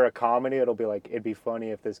 where a comedy, it'll be like, it'd be funny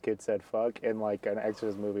if this kid said fuck, and, like, an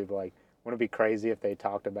Exorcist movie would be like, wouldn't it be crazy if they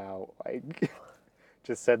talked about, like,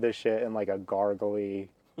 just said this shit in, like, a gargly,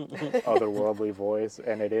 otherworldly voice,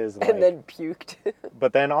 and it is, like... And then puked.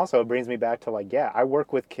 But then also it brings me back to, like, yeah, I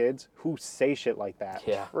work with kids who say shit like that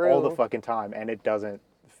Yeah. all the True. fucking time, and it doesn't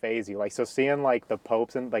phase you. Like, so seeing, like, the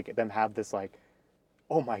popes and, like, them have this, like,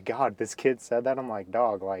 oh my god, this kid said that, I'm like,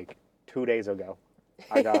 dog, like, 2 days ago,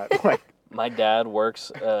 I got, like... My dad works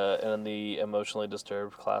in the emotionally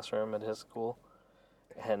disturbed classroom at his school,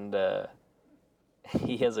 and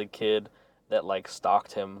he has a kid that like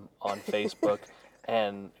stalked him on Facebook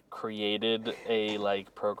and created a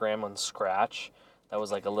like program on Scratch that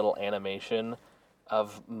was like a little animation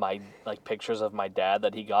of my like pictures of my dad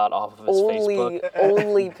that he got off of his Facebook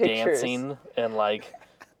only pictures. dancing and like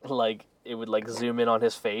it would like zoom in on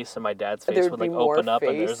his face and my dad's There face would would be like more open up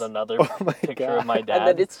and face. there's another my picture God. of my dad. And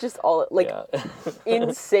then it's just all like yeah.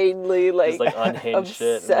 insanely like, like, unhinged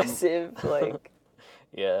shit, and then- obsessive like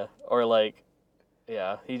Yeah, or like,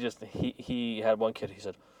 yeah, he had one kid. He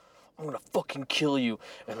said, "I'm gonna fucking kill you,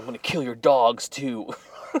 and I'm gonna kill your dogs too."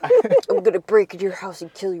 I'm gonna break into your house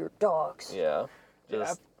and kill your dogs. Yeah,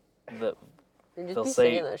 just the And just they'll be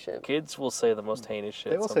say saying that shit. kids will say the most heinous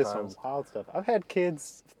shit. They will say sometimes. some wild stuff. I've had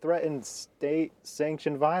kids threaten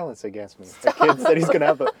state-sanctioned violence against me. The kid said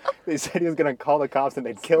they said he was gonna call the cops and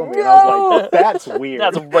they'd kill me. And I was like, that's weird.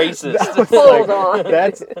 That's racist. That was Hold on.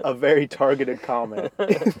 That's a very targeted comment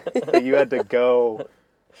that you had to go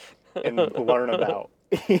and learn about.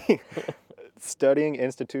 Studying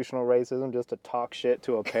institutional racism just to talk shit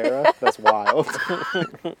to a para, that's wild.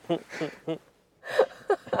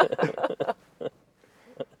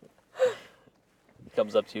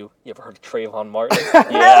 Comes up to you. You ever heard of Trayvon Martin?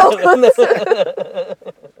 Yeah.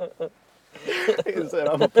 He said,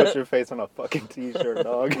 I'm gonna put your face on a fucking t-shirt,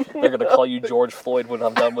 dog. They're gonna call you George Floyd when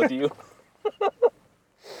I'm done with you.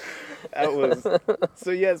 That was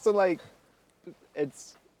so like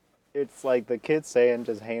it's like the kids saying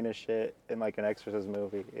just heinous shit in like an Exorcist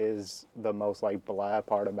movie is the most like blah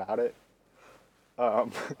part about it.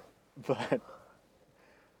 But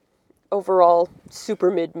Overall, super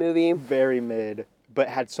mid movie. very mid, but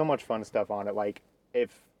had so much fun stuff on it. Like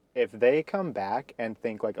if they come back and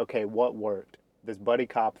think like, okay, what worked? this buddy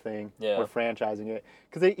cop thing. Yeah. We're franchising it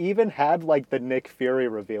because they even had like the Nick Fury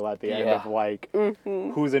reveal at the end Yeah. of like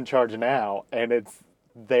Mm-hmm. who's in charge now, and it's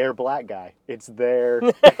their black guy. It's their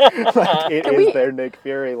like it Can is we- their Nick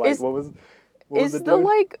Fury. Like is- what was Is the the dude?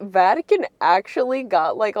 like Vatican actually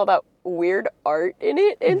got like all that weird art in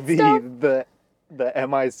it and stuff? the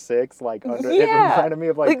MI6 like under it Yeah. reminded me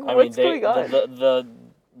of like I mean, What's going on?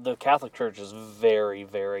 the Catholic Church is very,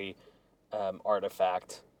 very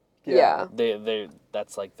artifact. Yeah. They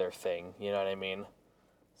that's like their thing. You know what I mean?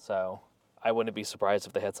 So I wouldn't be surprised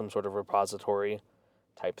if they had some sort of repository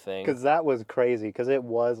type thing. because that was crazy because it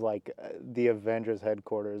was like the Avengers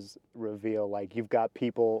headquarters reveal. Like you've got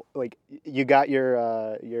people like you got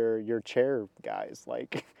your chair guys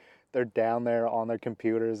like they're down there on their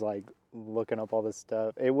computers like looking up all this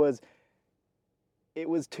stuff.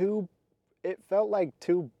 It felt like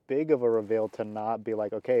too big of a reveal to not be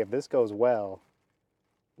like, okay, if this goes well,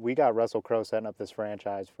 we got Russell Crowe setting up this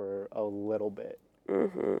franchise for a little bit.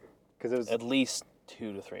 Mm-hmm. Because it was At least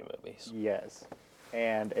 2 to 3 movies. yes,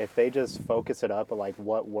 and if they just focus it up at like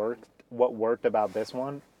what worked about this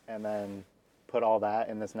one, and then put all that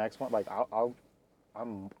in this next one, like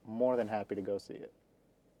I'm more than happy to go see it.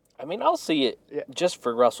 I mean, I'll see it Yeah. just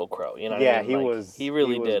for Russell Crowe. You know what Yeah, I mean? He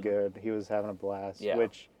really he was did. good. He was having a blast. Yeah.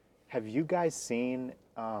 Which, have you guys seen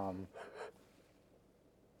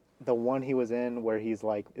the one he was in where he's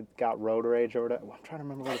like it got road rage or whatever? I'm trying to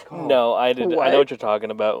remember what it's called. No, I did. I What? know what you're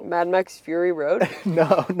talking about. Mad Max Fury Road?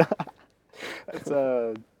 no. It's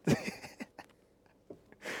no.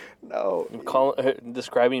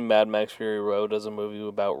 Describing Mad Max Fury Road as a movie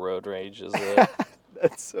about road rage is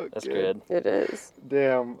That's so that's good. good. It is.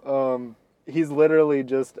 Damn. He's literally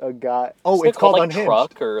just a guy. Oh, Isn't it it's called like Unhinged.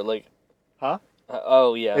 Truck or like. Huh?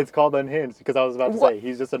 Oh yeah. It's called Unhinged because I was about to What? say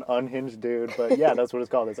he's just an unhinged dude, but yeah, that's what it's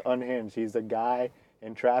called. It's Unhinged. He's a guy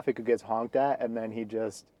in traffic who gets honked at, and then he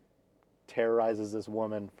just terrorizes this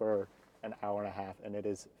woman for an hour and a half, and it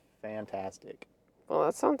is fantastic. Well,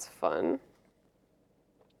 that sounds fun.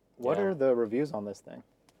 What Yeah. are the reviews on this thing?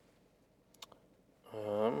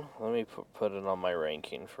 Let me put it on my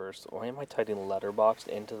ranking first. Why am I typing Letterboxd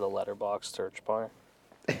into the Letterboxd search bar?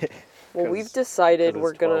 Well, 'Cause- we've decided 'Cause we're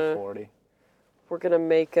it's gonna 1240.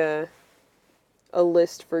 make a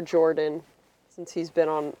list for Jordan since he's been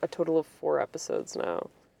on a total of 4 episodes now.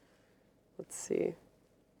 Let's see.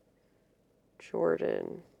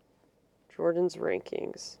 Jordan's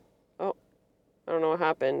rankings. Oh, I don't know what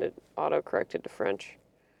happened. It auto-corrected to French.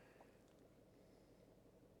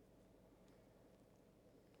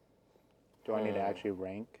 Do I need to actually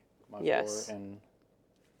rank my Yes. 4 and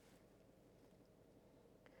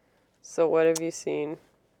So what have you seen?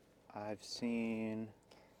 I've seen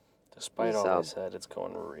Despite all So- I said, it's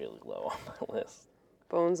going really low on my list.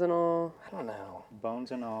 Bones and all. I don't know.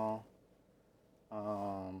 Bones and All,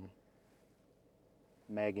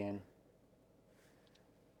 Megan.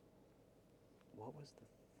 What was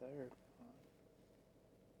the third one?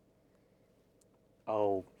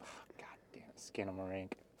 Oh, god damn it,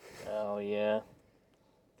 Skinamarink. Oh yeah.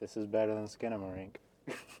 This is better than Skinamarink.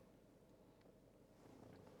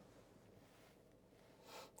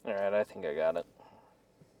 All right, I think I got it.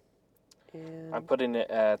 And I'm putting it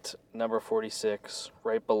at number 46,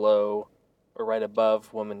 right below, or right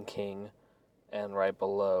above Woman King, and right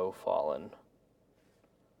below Fallen,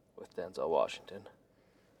 with Denzel Washington.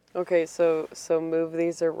 okay, so move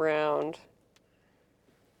these around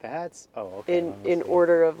That's okay. let me in see.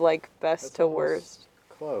 order of like best That's to almost worst.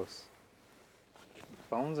 Close.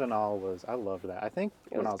 Bones and All was I loved that. I think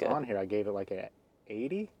It when was I was good. on here, I gave it like a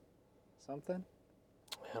 80 something.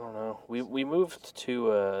 I don't know. We moved to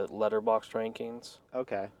Letterboxd rankings.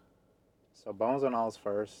 Okay. So Bones and All's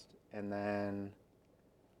first, and then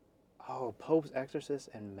Pope's Exorcist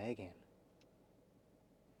and Megan.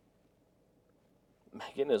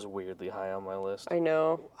 Megan is weirdly high on my list. I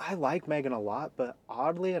know. I like Megan a lot, but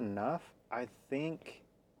oddly enough, I think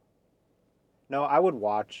no, I would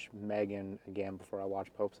watch Megan again before I watch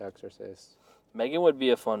Pope's Exorcist. Megan would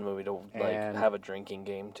be a fun movie to like And- have a drinking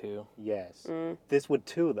game too. Yes. Mm. This would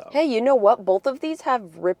too though. Hey, you know what? Both of these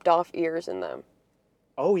have ripped off ears in them.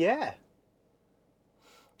 Oh yeah.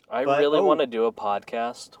 I But- really oh. want to do a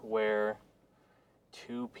podcast where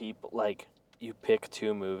two people like you pick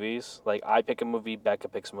 2 movies. Like I pick a movie, Becca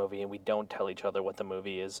picks a movie, and we don't tell each other what the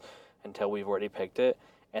movie is until we've already picked it.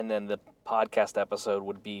 And then the podcast episode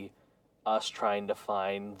would be us trying to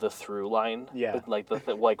find the through line. Yeah. Like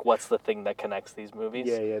like what's the thing that connects these movies?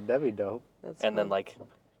 Yeah, that'd be dope. That's And then fun. like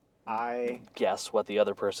I guess what the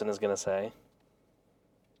other person is gonna say.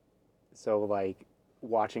 so like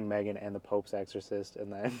watching Megan and the Pope's Exorcist,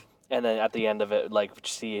 and then And then at the end of it, like,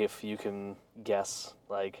 see if you can guess,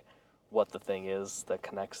 like, what the thing is that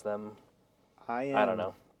connects them. I don't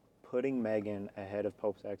know. Putting Megan ahead of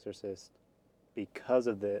Pope's Exorcist because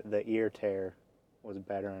of the ear tear was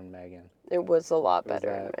better in Megan. It was a lot It was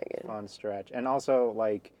better in that Megan. fun stretch. And also,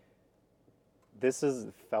 like, this is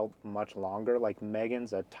felt much longer. Like,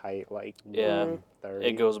 Megan's a tight, like, Yeah. 1:30,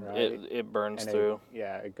 It goes, right? it burns And through.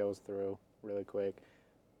 it goes through really quick.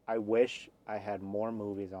 I wish I had more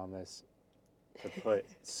movies on this to put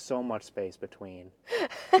so much space between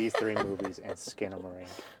these 3 movies and Skinamarink.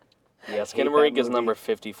 Yeah, hate that Skinamarink is movie. number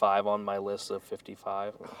 55 on my list of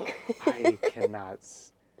 55. I cannot.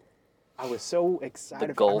 I was so excited.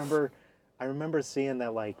 The gulf. I remember seeing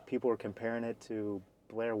that, like, people were comparing it to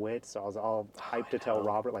Blair Witch, so I was all hyped to tell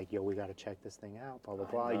Robert, like, yo, we got to check this thing out, blah, blah,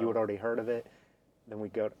 blah. You had already heard of it. Then we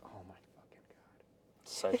go, oh my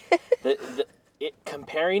fucking God.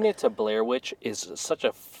 Comparing it to Blair Witch is such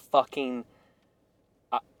a fucking...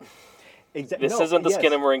 This isn't the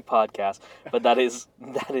Skinamarink podcast, but that is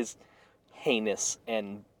heinous,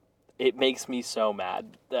 and it makes me so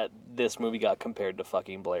mad that this movie got compared to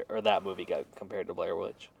fucking Blair, or that movie got compared to Blair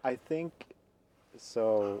Witch. I think,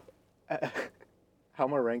 so, how I'm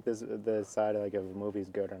going to rank this side, like, if a movie's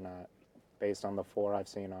good or not, based on the 4 I've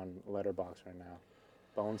seen on Letterboxd right now.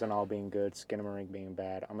 Bones and All being good, Skinamarink being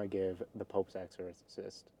bad, I'm going to give The Pope's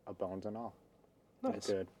Exorcist a Bones and All. Nice.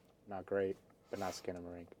 Good, not great, but not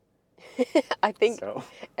Skinamarink. I think So.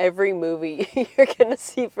 every movie you're going to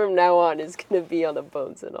see from now on is going to be on a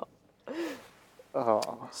Bones and All.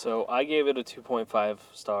 Oh. So I gave it a 2.5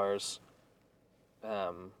 stars.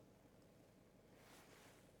 And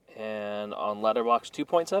on Letterboxd,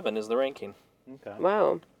 2.7 is the ranking. Okay.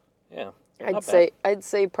 Wow. Yeah. I'd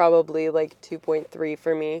say probably like 2.3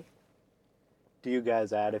 for me. Do you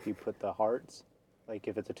guys add if you put the hearts? Like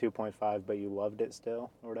if it's a 2.5 but you loved it still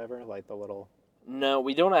or whatever? Like the little... No,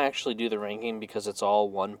 we don't actually do the ranking because it's all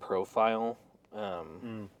one profile.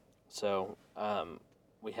 So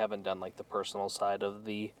we haven't done like the personal side of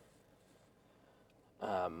the...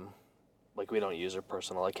 like we don't use our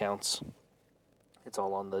personal accounts. It's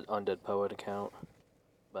all on the Undead Poet account.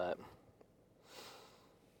 But...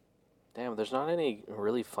 damn, there's not any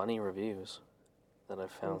really funny reviews that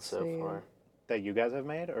I've found so far. That you guys have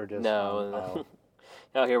made or just... No.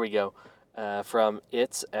 Oh, here we go. From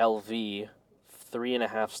It's LV,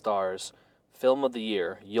 3.5 stars. Film of the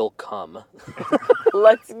year, You'll Come.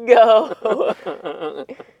 Let's go.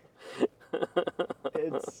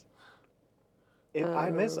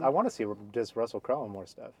 I want to see just Russell Crowe and more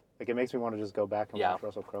stuff. Like it makes me want to just go back and watch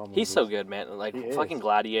Russell Crowe movies. He's so good, man. Like fucking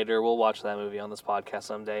Gladiator. We'll watch that movie on this podcast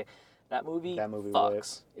someday. That movie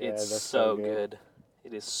fucks. Yeah, it's so good.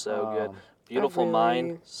 It is so good. Beautiful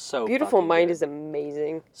Mind, so Beautiful Mind good. is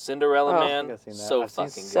amazing. Cinderella Man, so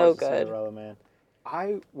fucking good. So good. Cinderella Man.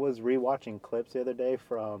 I was rewatching clips the other day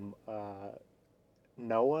from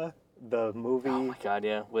Noah, the movie. Oh my god,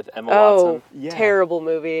 yeah, with Emma Watson. Yeah. Terrible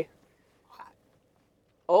movie.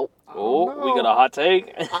 Oh, we got a hot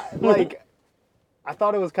take. I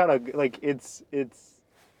thought it was kind of like it's.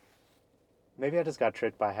 Maybe I just got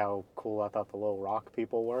tricked by how cool I thought the Little Rock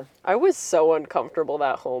people were. I was so uncomfortable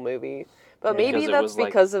that whole movie. But Yeah. maybe that's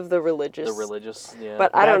because of the religious. The religious, yeah.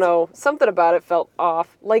 But I don't know. Something about it felt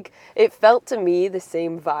off. Like, it felt to me the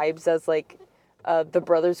same vibes as, like, The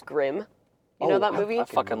Brothers Grimm. You know that movie? I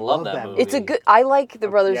fucking love that movie. It's a good... I like The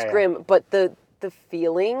Brothers yeah. Grimm, but the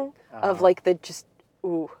feeling of, like, the just...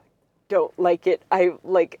 Ooh, don't like it.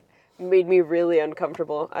 Made me really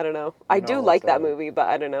uncomfortable. I don't know. I do like that movie, but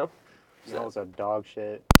I don't know. You know, it's a dog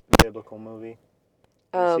shit biblical movie.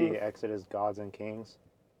 You see Exodus, Gods and Kings,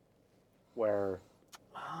 where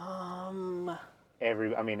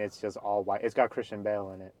it's just all white. It's got Christian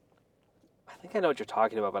Bale in it. I think I know what you're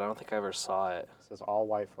talking about, but I don't think I ever saw it. It's just all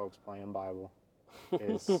white folks playing Bible.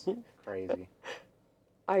 It's crazy.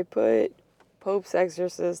 I put Pope's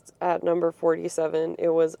Exorcist at number 47. It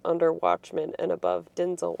was under Watchmen and above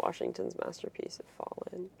Denzel Washington's masterpiece of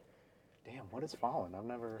Fallen. Damn, what is Fallen? I've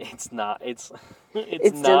never... It's not. It's not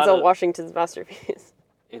Denzel Washington's masterpiece.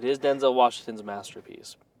 It is Denzel Washington's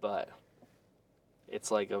masterpiece, but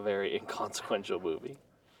it's like a very inconsequential movie.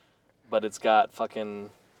 But it's got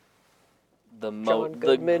fucking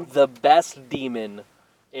the best demon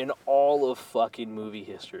in all of fucking movie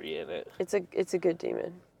history in it. It's a good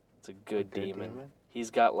demon. It's a good demon.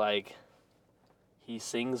 He's got he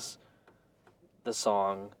sings the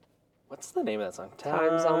song. What's the name of that song?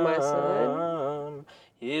 Time's on my side. Time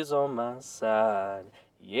is on my side.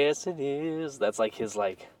 Yes, it is. That's like his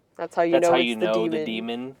like. That's how you know the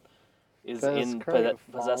demon is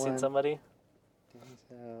possessing somebody.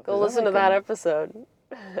 Go listen to that episode.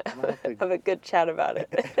 Have a good chat about it.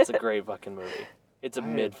 It's a great fucking movie. It's a I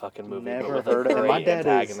mid fucking movie, never but with heard a of it. great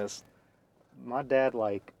antagonist. My dad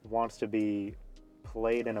like wants to be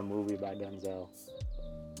played in a movie by Denzel.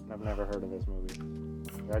 I've never heard of this movie.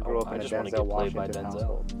 I grew up I in a just wanna Denzel get played by Washington Denzel.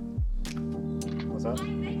 household. What's up?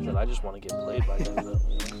 I said, I just want to get played by Denzel.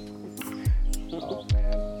 Oh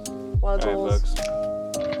man. Well, All right, goals. folks.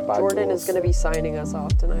 Bye, Jordan goals. is going to be signing us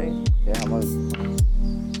off tonight. Yeah, have a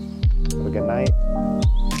good night.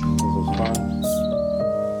 This was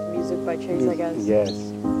fun. Music by Chase, I guess. Yes.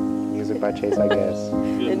 Music by Chase, I guess.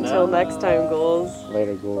 Good Until night. next time, goals.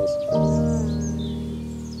 Later, ghouls.